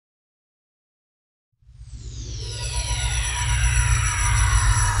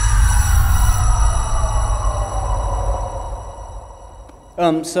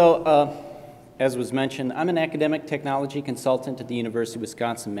As was mentioned, I'm an academic technology consultant at the University of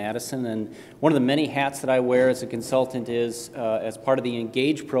Wisconsin-Madison, and one of the many hats that I wear as a consultant is as part of the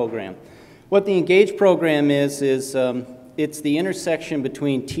Engage program. What the Engage program is it's the intersection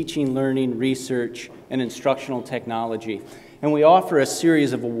between teaching, learning, research, and instructional technology. And we offer a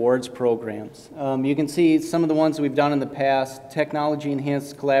series of awards programs. You can see some of the ones we've done in the past: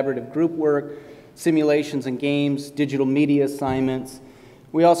 technology-enhanced collaborative group work, simulations and games, digital media assignments.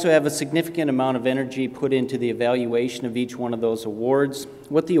 We also have a significant amount of energy put into the evaluation of each one of those awards.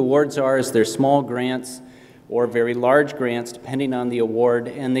 What the awards are is they're small grants or very large grants, depending on the award,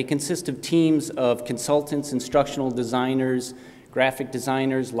 and they consist of teams of consultants, instructional designers, graphic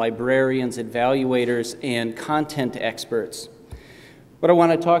designers, librarians, evaluators, and content experts. What I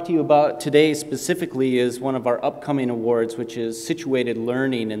want to talk to you about today specifically is one of our upcoming awards, which is situated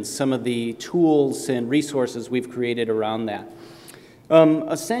learning, and some of the tools and resources we've created around that.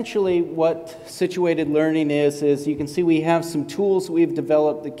 Essentially, what situated learning is you can see we have some tools we've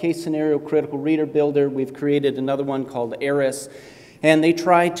developed: the Case Scenario Critical Reader Builder. We've created another one called ARIS, and they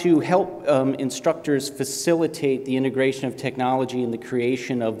try to help instructors facilitate the integration of technology and the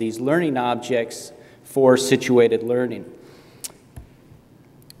creation of these learning objects for situated learning.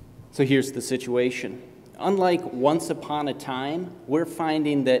 So here's the situation. Unlike once upon a time, we're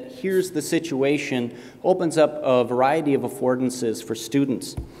finding that here's the situation opens up a variety of affordances for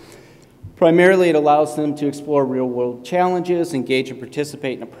students. Primarily, it allows them to explore real-world challenges, engage and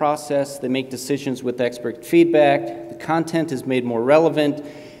participate in a process. They make decisions with expert feedback. The content is made more relevant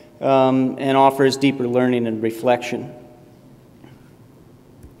and offers deeper learning and reflection.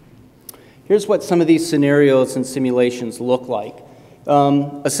 Here's what some of these scenarios and simulations look like.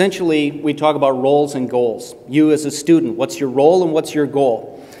 Essentially, we talk about roles and goals. You as a student, what's your role and what's your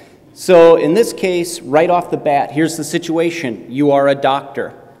goal? So in this case, right off the bat, here's the situation. You are a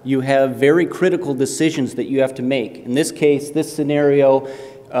doctor. You have very critical decisions that you have to make. In this case, this scenario,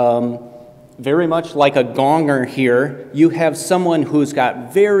 very much like a gonger here, you have someone who's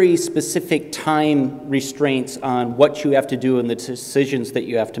got very specific time restraints on what you have to do and the decisions that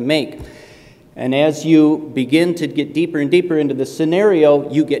you have to make. And as you begin to get deeper and deeper into the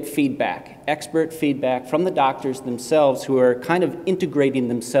scenario, you get feedback, expert feedback from the doctors themselves, who are kind of integrating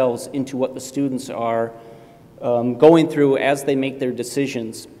themselves into what the students are going through as they make their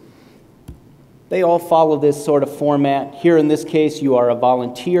decisions. They all follow this sort of format. Here in this case, you are a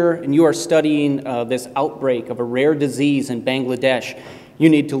volunteer and you are studying this outbreak of a rare disease in Bangladesh. You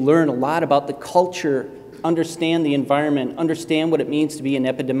need to learn a lot about the culture, understand the environment, understand what it means to be an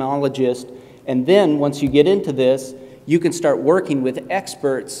epidemiologist. And then once you get into this, you can start working with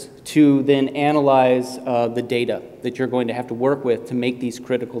experts to then analyze the data that you're going to have to work with to make these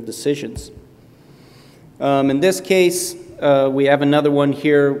critical decisions. In this case, we have another one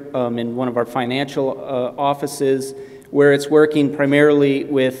here in one of our financial offices where it's working primarily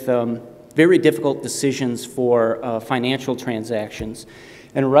with very difficult decisions for financial transactions.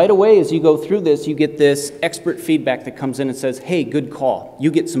 And right away, as you go through this, you get this expert feedback that comes in and says, hey, good call,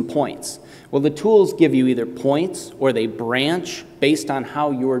 you get some points. Well, the tools give you either points or they branch based on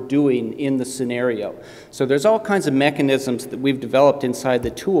how you're doing in the scenario. So there's all kinds of mechanisms that we've developed inside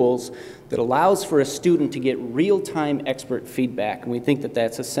the tools that allows for a student to get real-time expert feedback, and we think that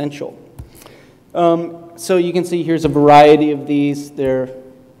that's essential. So you can see here's a variety of these. They're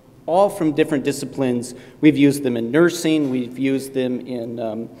all from different disciplines. We've used them in nursing, we've used them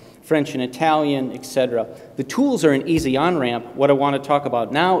in French and Italian, etc. The tools are an easy on-ramp. What I want to talk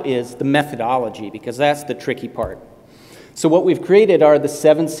about now is the methodology, because that's the tricky part. So what we've created are the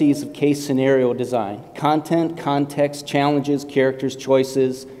 7 C's of case scenario design: content, context, challenges, characters,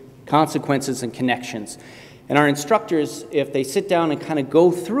 choices, consequences, and connections. And our instructors, if they sit down and kind of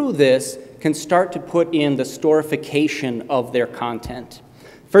go through this, can start to put in the storification of their content.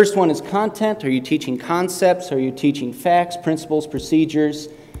 First one is content. Are you teaching concepts? Are you teaching facts, principles, procedures?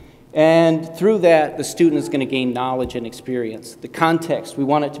 And through that, the student is going to gain knowledge and experience. The context, we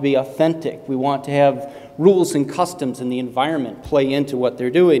want it to be authentic. We want to have rules and customs in the environment play into what they're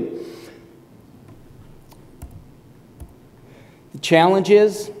doing. The challenge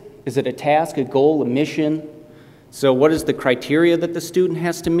is it a task, a goal, a mission? So what is the criteria that the student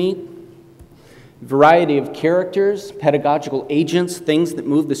has to meet? Variety of characters, pedagogical agents, things that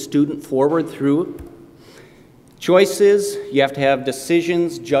move the student forward through. Choices, you have to have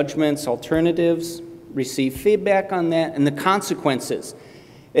decisions, judgments, alternatives, receive feedback on that, and the consequences.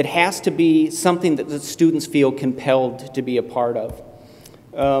 It has to be something that the students feel compelled to be a part of.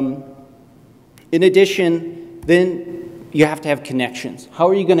 In addition, then you have to have connections. How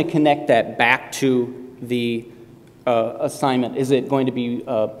are you going to connect that back to the assignment? Is it going to be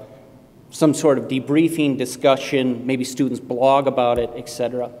some sort of debriefing, discussion, maybe students blog about it,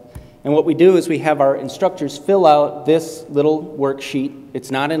 etc.? And what we do is we have our instructors fill out this little worksheet.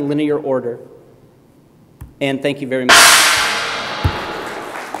 It's not in linear order. And thank you very much.